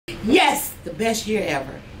Yes, the best year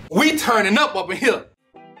ever. We turning up in here.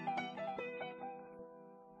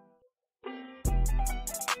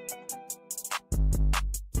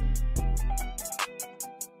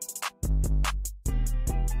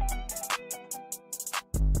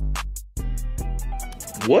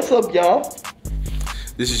 What's up, y'all?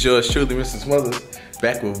 This is yours truly, Mr. Smothers,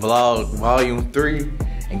 back with Vlog Volume 3.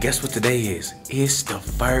 And guess what today is? It's the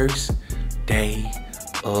first day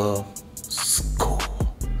of school.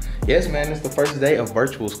 Yes, man, it's the first day of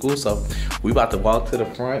virtual school. So we about to walk to the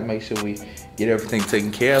front, make sure we get everything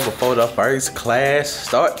taken care of before the first class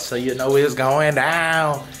starts, so you know it's going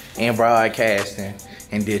down. And broadcasting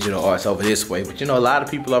and digital arts over this way. But you know, a lot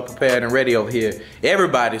of people are prepared and ready over here.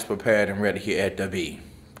 Everybody's prepared and ready here at TheB.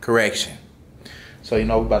 Correction. So you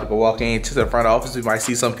know, we're about to go walk into the front office. We might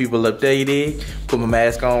see some people up there, you dig? Put my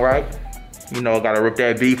mask on right. You know, I gotta rip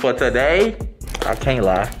that B for today. I can't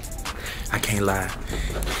lie. I can't lie.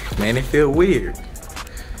 Man, it feel weird.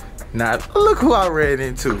 Now, look who I ran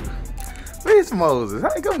into. Miss Moses.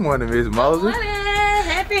 Hey, good morning, Miss Moses. Good morning.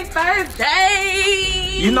 Happy birthday.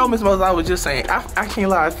 You know, Miss Moses, I was just saying, I can't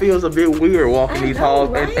lie, it feels a bit weird walking these halls,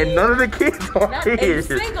 right? and none of the kids are here.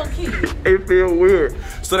 Not a single kid. It feels weird.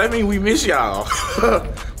 So that means we miss y'all.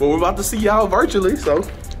 But we're about to see y'all virtually, so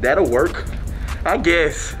that'll work, I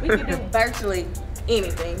guess. We can do virtually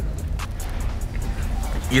anything.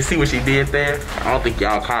 You see what she did there? I don't think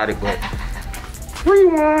y'all caught it, but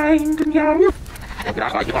rewind, y'all. We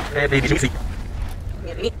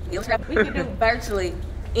can do virtually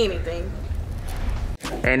anything.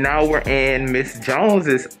 And now we're in Miss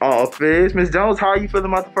Jones's office. Miss Jones, how are you feeling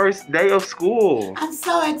about the first day of school? I'm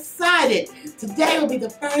so excited. Today will be the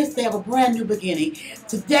first day of a brand new beginning.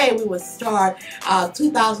 Today we will start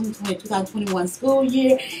 2020-2021 school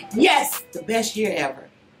year. Yes, the best year ever.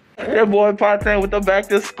 That boy Pate with the back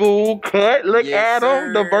to school cut. Look at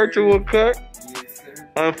him, the virtual cut. Yes, sir.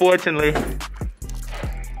 Unfortunately,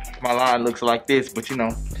 my line looks like this, but you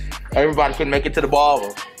know, everybody couldn't make it to the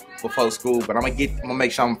barber before school, but I'm gonna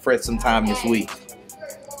make sure I'm fresh sometime this week.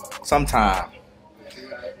 Sometime.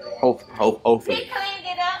 Hopefully. We cleaned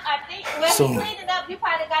it up. I think when So- we cleaned it up, you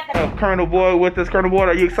probably got the. Colonel Boyd with us. Colonel Boyd,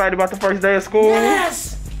 are you excited about the first day of school?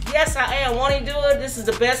 Yes, yes I am. Won't he do it? This is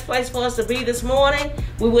the best place for us to be this morning.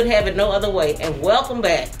 We would have it no other way. And welcome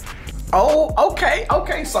back. Oh, okay.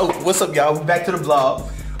 So what's up, y'all? We back to the vlog.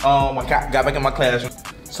 I got back in my classroom.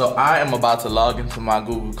 So I am about to log into my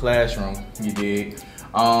Google Classroom, you dig?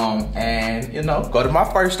 And you know, go to my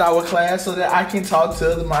first hour class so that I can talk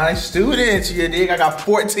to my students, you dig? I got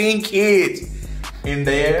 14 kids in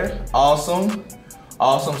there. Awesome.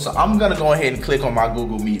 So I'm gonna go ahead and click on my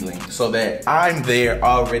Google Meet link so that I'm there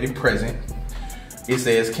already present. It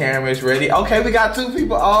says cameras ready. Okay, we got 2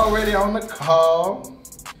 people already on the call.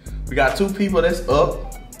 We got 2 people that's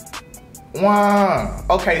up. Wow.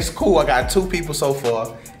 Okay, it's cool. I got 2 people so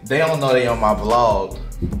far. They don't know they on my vlog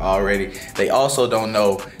already. They also don't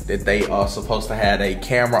know that they are supposed to have a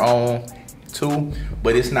camera on too,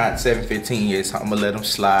 but it's not 7:15 yet, so I'm gonna let them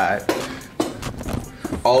slide.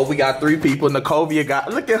 Oh, we got 3 people. Nicovia got,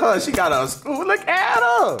 look at her. She got a school. Look at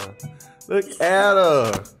her. Look at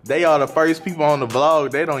her. They are the first people on the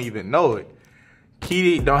vlog. They don't even know it.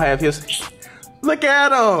 Kitty don't have his. Look at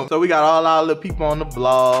them. So we got all our little people on the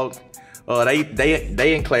vlog.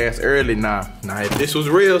 They in class early now. Now if this was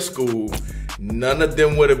real school, none of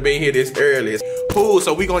them would have been here this early. Cool,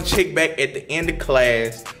 so we gonna check back at the end of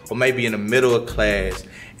class or maybe in the middle of class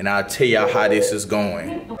and I'll tell y'all how this is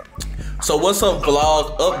going. So what's up,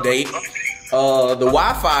 vlog update? The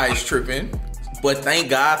Wi-Fi is tripping, but thank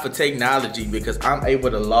God for technology because I'm able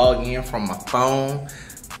to log in from my phone.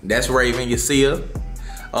 That's Raven, you see her.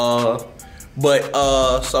 So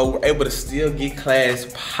we're able to still get class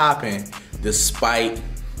popping despite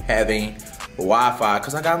having Wi-Fi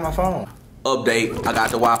because I got my phone. Update, I got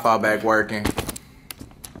the Wi-Fi back working.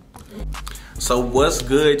 So what's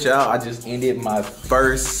good, y'all? I just ended my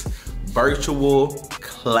first virtual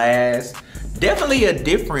class. Definitely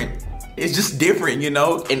it's just different, you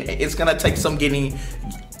know, and it's gonna take some getting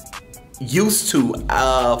used to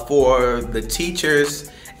for the teachers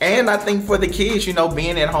and I think for the kids, you know,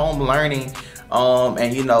 being at home learning,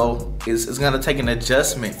 and you know, it's gonna take an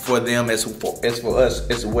adjustment for them as for us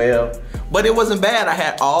as well. But it wasn't bad. I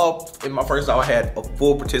had in my first hour, I had a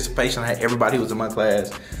full participation. I had everybody who was in my class.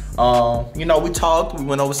 You know, we talked, we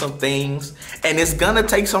went over some things, and it's gonna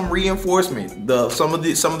take some reinforcement. Some of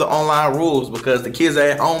the online rules because the kids are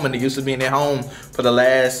at home and they used to being at home for the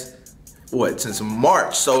last since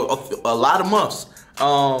March, so a lot of months.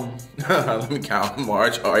 Let me count.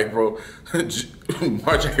 March, April,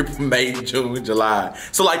 May, June, July.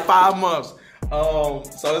 So like 5 months. So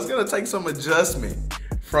it's gonna take some adjustment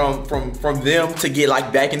from them to get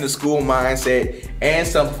like back in the school mindset, and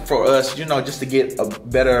some for us, you know, just to get a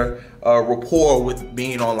better rapport with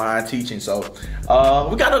being online teaching. So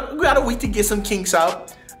we got a week to get some kinks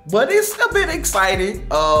out, but it's a bit exciting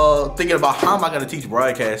thinking about how am I gonna teach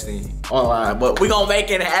broadcasting online. But we're gonna make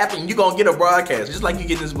it happen. You're gonna get a broadcast just like you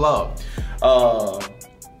get this vlog.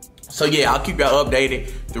 So yeah, I'll keep y'all updated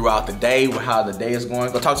throughout the day with how the day is going.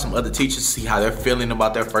 Go talk to some other teachers, see how they're feeling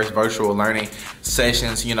about their first virtual learning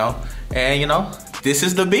sessions, you know. And you know, this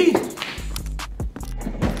is TheB.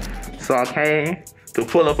 So I came to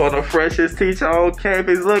pull up on the freshest teacher on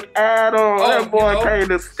campus. Look at him. That boy came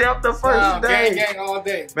to step the first day. Gang all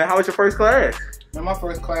day. Man, how was your first class? Man, my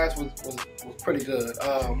first class was pretty good.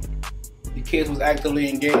 The kids was actively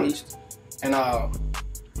engaged, and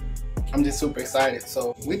I'm just super excited.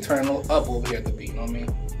 So we turned up over here at TheB, you know what I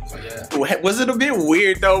mean? So yeah. Was it a bit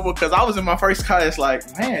weird though? Because I was in my first class like,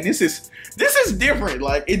 man, this is different.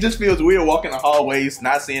 Like, it just feels weird walking the hallways,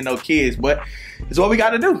 not seeing no kids, but it's what we got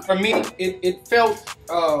to do. For me, it felt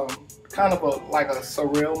kind of like a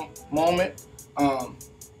surreal moment.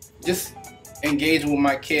 Just engaging with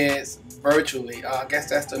my kids virtually. I guess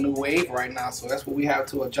that's the new wave right now, so that's what we have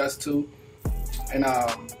to adjust to. And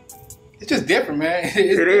it's just different, man.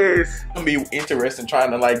 It is. It's gonna be interesting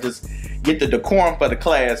trying to like just get the decorum for the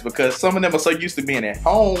class, because some of them are so used to being at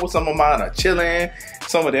home. Some of mine are chilling.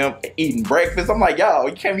 Some of them eating breakfast. I'm like, y'all,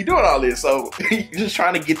 you can't be doing all this. So just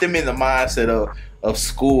trying to get them in the mindset of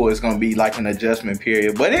school is gonna be like an adjustment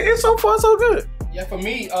period. But it's so far so good. Yeah, for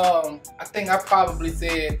me, I think I probably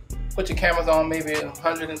said put your cameras on maybe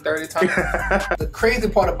 130 times. The crazy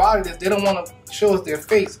part about it is they don't want to show us their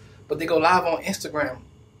face, but they go live on Instagram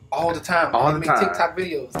all the time. All they the make time. TikTok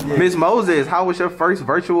videos. Yeah. Miss Moses, how was your first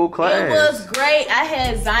virtual class? It was great. I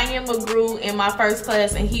had Zion McGrew in my first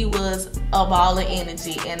class, and he was a ball of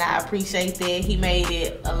energy, and I appreciate that. He made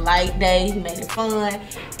it a light day. He made it fun.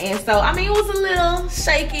 And so, I mean, it was a little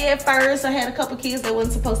shaky at first. I had a couple kids that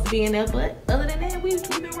wasn't supposed to be in there, but other than that, we've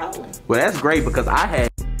been rolling. Well, that's great, because I had,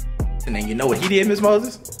 and then you know what he did, Miss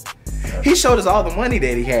Moses? He showed us all the money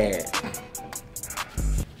that he had.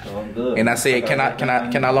 Good. And I said, can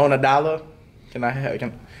I loan $1?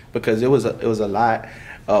 Because it was a lot.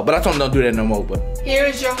 But I told him don't do that no more. But Here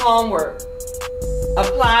is your homework.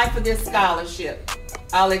 Apply for this scholarship.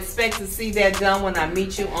 I'll expect to see that done when I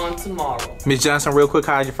meet you on tomorrow. Miss Johnson, real quick,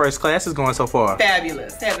 how's your first class is going so far?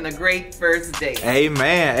 Fabulous. Having a great first day.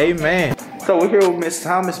 Amen, amen. So we're here with Miss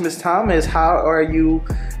Thomas. Miss Thomas, how are you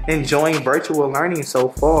enjoying virtual learning so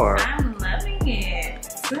far? I'm loving it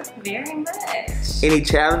very much. Any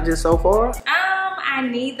challenges so far? I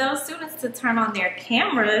need those students to turn on their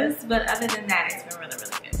cameras, but other than that, it's been really,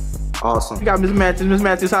 really good. Awesome. You got Miss Matthews. Miss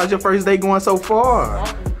Matthews, how's your first day going so far?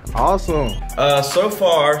 Awesome. So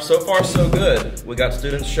far so good. We got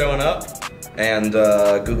students showing up, and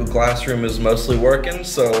Google Classroom is mostly working,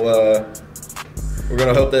 so we're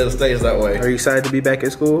gonna hope that it stays that way. Are you excited to be back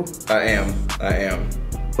at school? I am.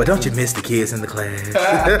 But don't you miss the kids in the class?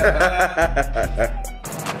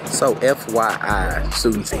 So FYI,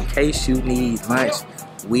 students, in case you need lunch,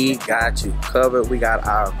 we got you covered. We got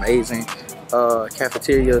our amazing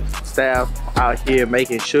cafeteria staff out here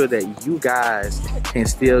making sure that you guys can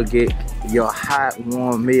still get your hot,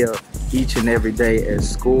 warm meal each and every day at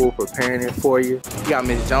school, preparing it for you. We got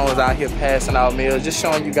Miss Jones out here passing out meals, just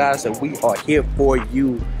showing you guys that we are here for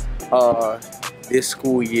you this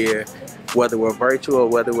school year, whether we're virtual or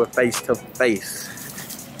whether we're face-to-face.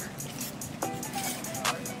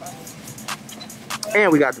 And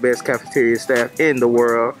we got the best cafeteria staff in the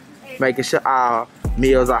world, making sure our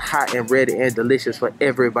meals are hot and ready and delicious for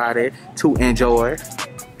everybody to enjoy.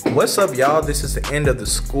 What's up, y'all? This is the end of the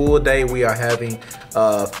school day. We are having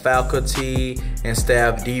faculty and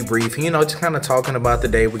staff debrief, you know, just kind of talking about the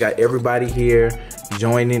day. We got everybody here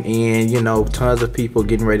joining in, you know, tons of people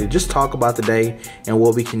getting ready to just talk about the day and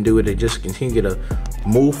what we can do to just continue to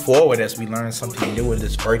move forward as we learn something new in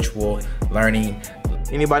this virtual learning.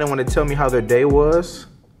 Anybody want to tell me how their day was?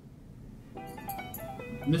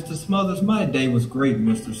 Mr. Smothers, my day was great,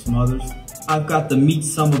 Mr. Smothers. I've got to meet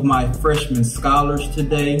some of my freshman scholars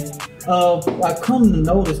today. I've come to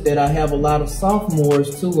notice that I have a lot of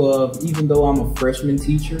sophomores too, even though I'm a freshman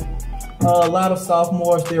teacher. A lot of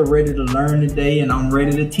sophomores, they're ready to learn today, and I'm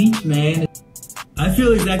ready to teach, man. I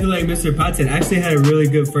feel exactly like Mr. Patton. I actually had a really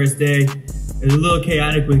good first day. It was a little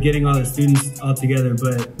chaotic with getting all the students all together,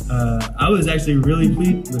 but I was actually really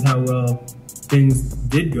pleased with how well things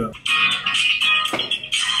did go.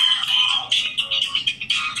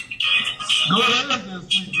 Go ahead, then,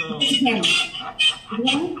 sweet girl.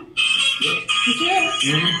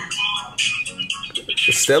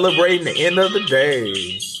 celebrating the end of the day.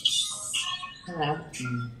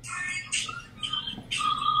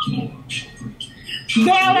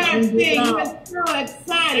 Belaire, you were so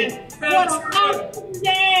excited. What an awesome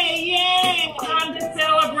day. Yeah. Time to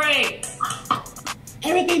celebrate.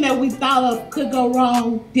 Everything that we thought of could go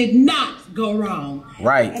wrong did not go wrong.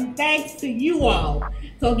 Right. And thanks to you all.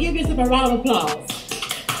 So give yourself a round of applause.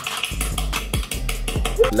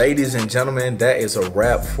 Ladies and gentlemen, that is a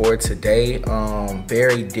wrap for today.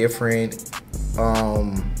 Very different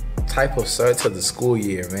type of start to the school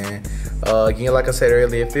year, man. Again, like I said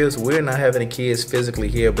earlier, it feels weird not having the kids physically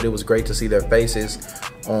here, but it was great to see their faces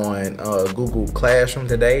on Google Classroom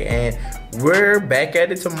today, and we're back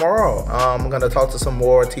at it tomorrow. I'm gonna talk to some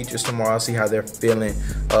more teachers tomorrow, see how they're feeling,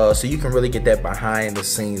 so you can really get that behind the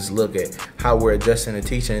scenes look at how we're adjusting to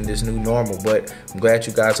teaching in this new normal. But I'm glad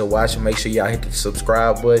you guys are watching. Make sure y'all hit the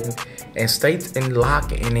subscribe button and stay in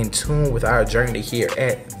lock and in tune with our journey here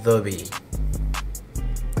at TheB,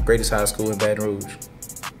 the greatest high school in Baton Rouge,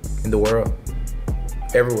 in the world,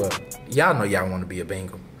 everywhere. Y'all know y'all want to be a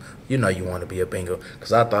Bengal. You know you want to be a Bengal,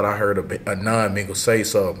 because I thought I heard a non-Bengal say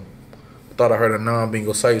something. I thought I heard a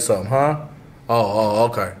non-Bengal say something, huh? Oh,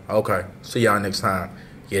 okay. See y'all next time.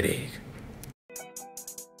 You dig.